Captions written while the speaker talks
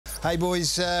Hey,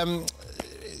 boys,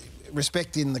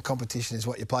 respect in the competition is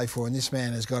what you play for, and this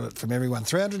man has got it from everyone.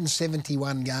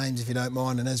 371 games, if you don't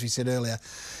mind, and as we said earlier,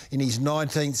 in his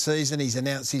 19th season, he's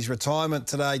announced his retirement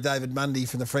today. David Mundy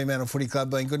from the Fremantle Footy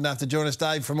Club being good enough to join us.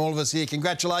 Dave, from all of us here,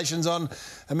 congratulations on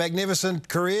a magnificent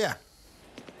career.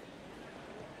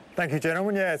 Thank you,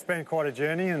 gentlemen. Yeah, it's been quite a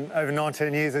journey, and over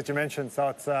 19 years, as you mentioned, so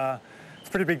it's a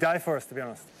pretty big day for us, to be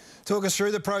honest. Talk us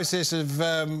through the process of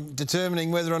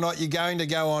determining whether or not you're going to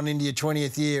go on into your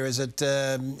 20th year. Is it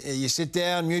you sit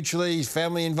down mutually, is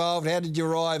family involved? How did you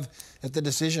arrive at the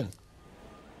decision?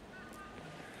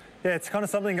 Yeah, it's kind of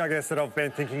something, I guess, that I've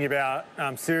been thinking about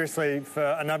seriously for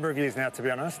a number of years now, to be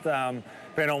honest.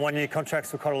 Been on one-year contracts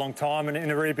for quite a long time, and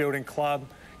in a rebuilding club,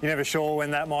 you're never sure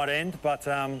when that might end. But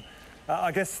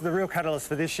I guess the real catalyst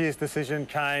for this year's decision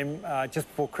came just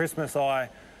before Christmas. I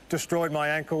destroyed my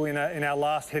ankle in our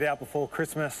last hit out before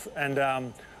Christmas, and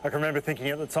I can remember thinking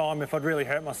at the time, if I'd really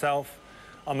hurt myself,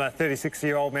 I'm a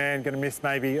 36-year-old man going to miss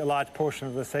maybe a large portion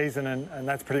of the season, and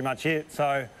that's pretty much it.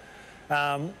 So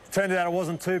turned out it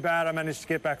wasn't too bad. I managed to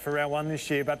get back for round one this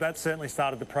year, but that certainly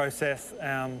started the process.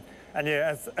 And yeah,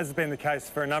 as has been the case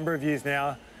for a number of years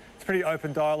now, it's pretty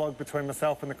open dialogue between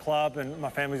myself and the club, and my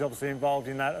family's obviously involved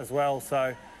in that as well.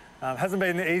 So hasn't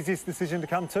been the easiest decision to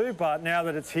come to, but now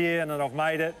that it's here and that I've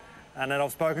made it, and that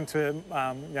I've spoken to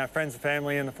friends and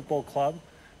family in the football club,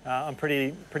 I'm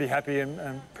pretty happy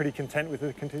and pretty content with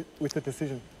the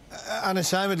decision.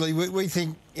 Unashamedly, we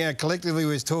think, collectively,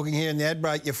 we was talking here in the ad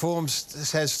break, your form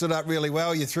has stood up really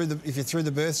well. If you threw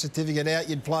the birth certificate out,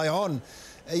 you'd play on.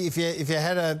 If you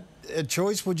had a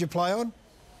choice, would you play on?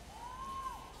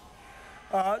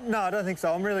 No, I don't think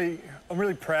so. I'm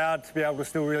really proud to be able to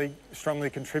still really strongly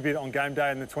contribute on game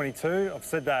day in the 22. I've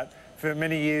said that for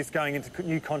many years, going into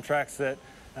new contracts, that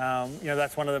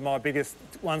that's one of my biggest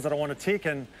ones that I want to tick.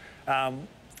 And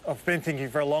I've been thinking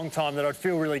for a long time that I'd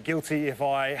feel really guilty if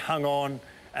I hung on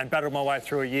and battled my way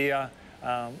through a year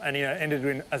and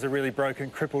ended as a really broken,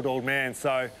 crippled old man.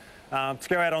 So to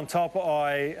go out on top,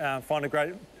 I find a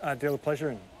great deal of pleasure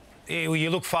in. You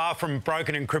look far from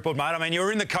broken and crippled, mate. I mean, you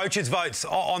were in the coaches' votes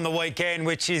on the weekend,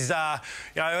 which is, now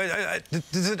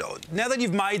that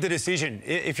you've made the decision,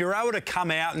 if you're able to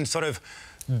come out and sort of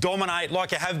dominate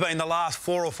like you have been the last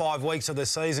 4 or 5 weeks of the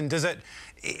season,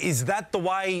 is that the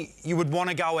way you would want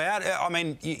to go out? I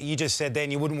mean, you just said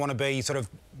then you wouldn't want to be sort of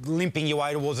limping your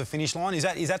way towards the finish line. Is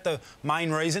that the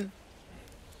main reason?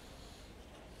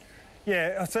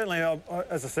 Yeah, certainly,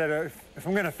 as I said, if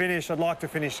I'm going to finish, I'd like to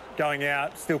finish going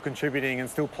out, still contributing and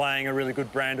still playing a really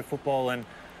good brand of football, and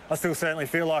I still certainly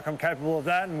feel like I'm capable of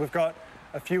that, and we've got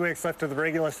a few weeks left of the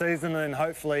regular season and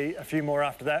hopefully a few more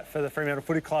after that for the Fremantle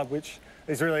Footy Club, which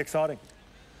is really exciting.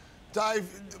 Dave,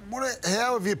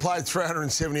 how have you played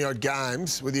 370-odd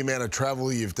games with the amount of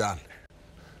travel you've done?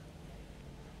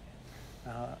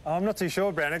 I'm not too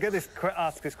sure, Brad. I get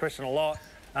asked this question a lot.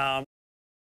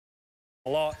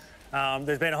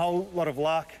 There's been a whole lot of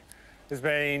luck. There's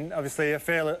been obviously a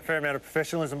fair amount of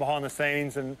professionalism behind the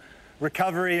scenes, and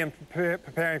recovery and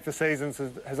preparing for seasons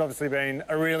has obviously been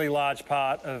a really large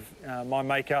part of my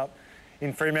makeup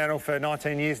in Fremantle for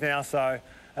 19 years now. So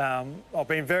I've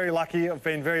been very lucky. I've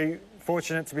been very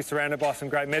fortunate to be surrounded by some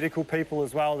great medical people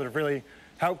as well that have really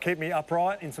helped keep me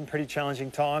upright in some pretty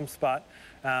challenging times. But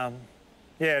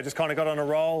yeah, just kind of got on a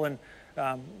roll, and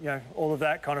all of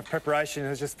that kind of preparation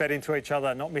has just fed into each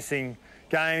other, not missing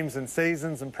games and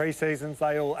seasons and pre-seasons.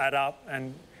 They all add up,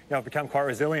 and I've become quite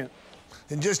resilient.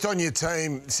 And just on your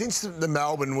team, since the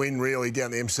Melbourne win really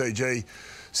down the MCG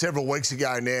several weeks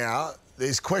ago now,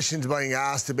 there's questions being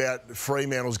asked about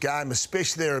Fremantle's game,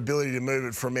 especially their ability to move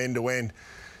it from end to end.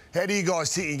 How do you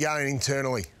guys think you're going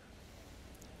internally?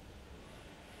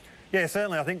 Yeah,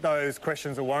 certainly. I think those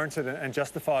questions are warranted and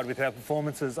justified with our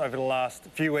performances over the last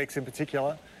few weeks in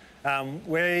particular.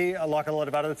 We, like a lot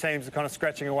of other teams, are kind of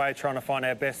scratching away trying to find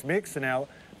our best mix and our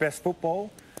best football.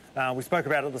 We spoke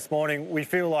about it this morning. We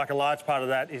feel like a large part of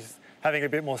that is having a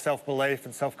bit more self-belief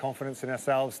and self-confidence in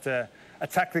ourselves to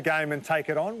attack the game and take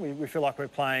it on. We feel like we're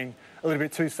playing a little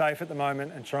bit too safe at the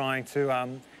moment and trying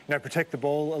to protect the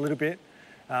ball a little bit.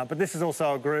 But this is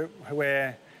also a group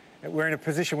where we're in a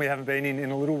position we haven't been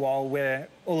in a little while, where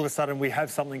all of a sudden we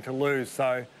have something to lose. So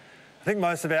I think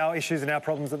most of our issues and our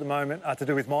problems at the moment are to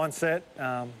do with mindset,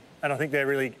 and I think they're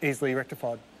really easily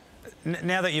rectified.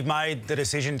 Now that you've made the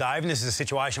decision, Dave, and this is a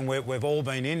situation we've all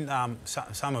been in,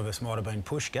 some of us might have been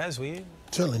pushed, Gaz, were you?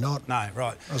 Certainly not. No,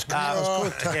 right. I was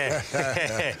quick.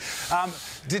 Yeah.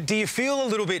 Do you feel a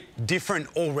little bit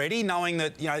different already, knowing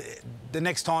that, the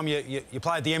next time you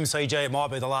play at the MCG, it might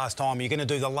be the last time. You're going to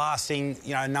do the last thing,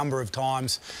 a number of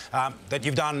times that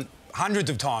you've done hundreds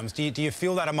of times. Do you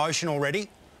feel that emotion already?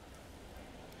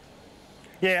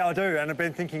 Yeah, I do, and I've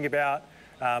been thinking about,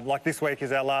 like this week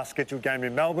is our last scheduled game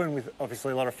in Melbourne with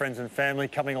obviously a lot of friends and family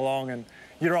coming along, and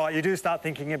you're right, you do start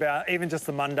thinking about even just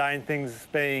the mundane things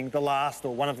being the last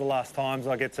or one of the last times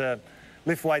I get to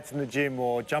lift weights in the gym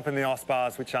or jump in the ice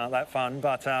bars, which aren't that fun.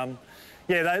 But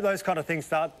yeah, those kind of things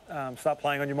start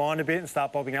playing on your mind a bit and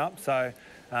start bobbing up. So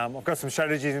I've got some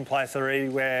strategies in place already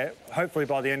where hopefully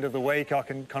by the end of the week I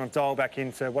can kind of dial back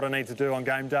into what I need to do on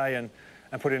game day and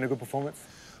put in a good performance.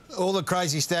 All the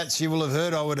crazy stats you will have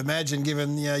heard, I would imagine,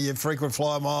 given your frequent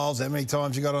flyer miles, how many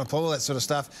times you got on a pool, that sort of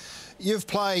stuff. You've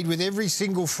played with every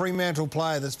single Fremantle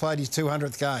player that's played his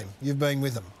 200th game. You've been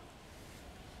with them.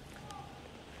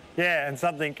 Yeah, and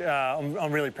something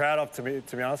I'm really proud of, to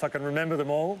be honest. I can remember them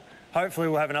all. Hopefully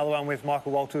we'll have another one with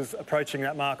Michael Walters approaching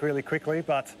that mark really quickly.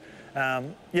 But,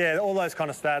 yeah, all those kind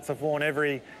of stats. I've worn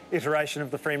every iteration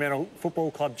of the Fremantle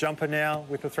Football Club jumper now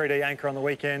with the 3D anchor on the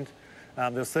weekend.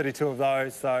 There's 32 of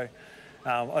those. So,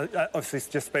 obviously it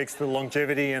just speaks to the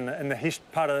longevity and the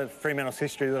part of Fremantle's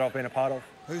history that I've been a part of.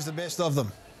 Who's the best of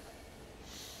them?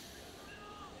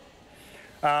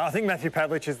 I think Matthew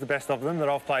Padlich is the best of them that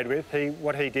I've played with.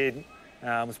 What he did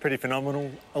was pretty phenomenal.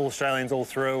 All Australians all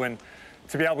through, and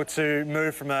to be able to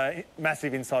move from a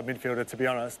massive inside midfielder, to be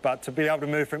honest, but to be able to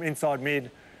move from inside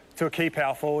mid to a key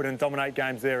power forward and dominate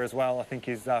games there as well, I think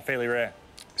is fairly rare.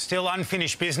 Still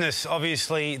unfinished business,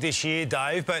 obviously, this year,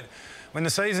 Dave, but when the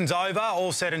season's over,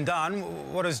 all said and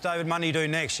done, what does David Mundy do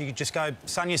next? You could just go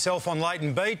sun yourself on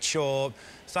Leighton Beach or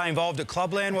stay involved at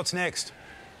Clubland? What's next?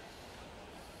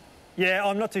 Yeah,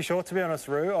 I'm not too sure, to be honest,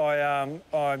 Roo.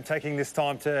 I'm taking this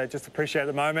time to just appreciate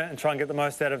the moment and try and get the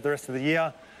most out of the rest of the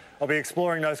year. I'll be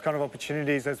exploring those kind of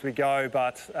opportunities as we go,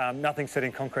 but nothing set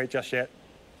in concrete just yet.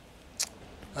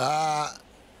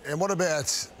 And what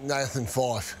about Nathan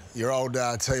Fyfe, your old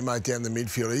teammate down the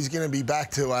midfield? He's going to be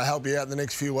back to help you out in the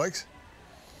next few weeks?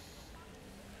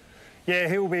 Yeah,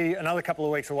 he'll be another couple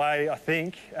of weeks away, I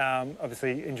think.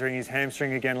 Obviously injuring his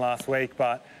hamstring again last week,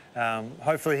 but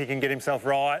hopefully he can get himself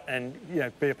right and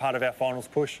be a part of our finals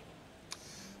push.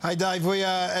 Hey Dave, we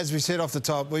are, as we said off the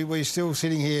top, we're still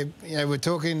sitting here. We're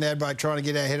talking in Adbroke, trying to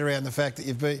get our head around the fact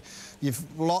that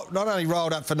you've not only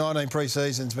rolled up for 19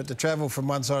 pre-seasons, but to travel from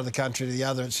one side of the country to the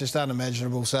other, it's just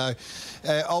unimaginable. So,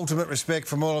 ultimate respect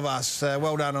from all of us.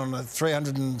 Well done on a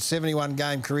 371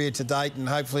 game career to date, and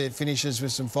hopefully it finishes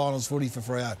with some finals footy for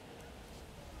Freo.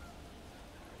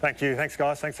 Thank you. Thanks,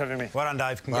 guys. Thanks for having me. Well done,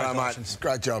 Dave. Congratulations. Well done, mate.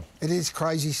 Great job. It is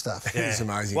crazy stuff. Yeah. It's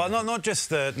amazing. Well, not just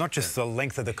the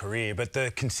length of the career, but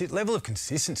the level of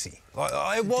consistency.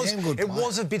 It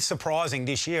was a bit surprising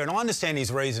this year, and I understand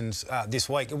his reasons this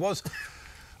week.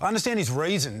 I understand his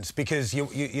reasons because you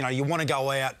want to go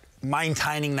out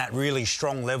maintaining that really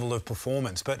strong level of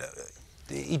performance, but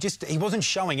he wasn't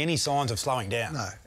showing any signs of slowing down. No,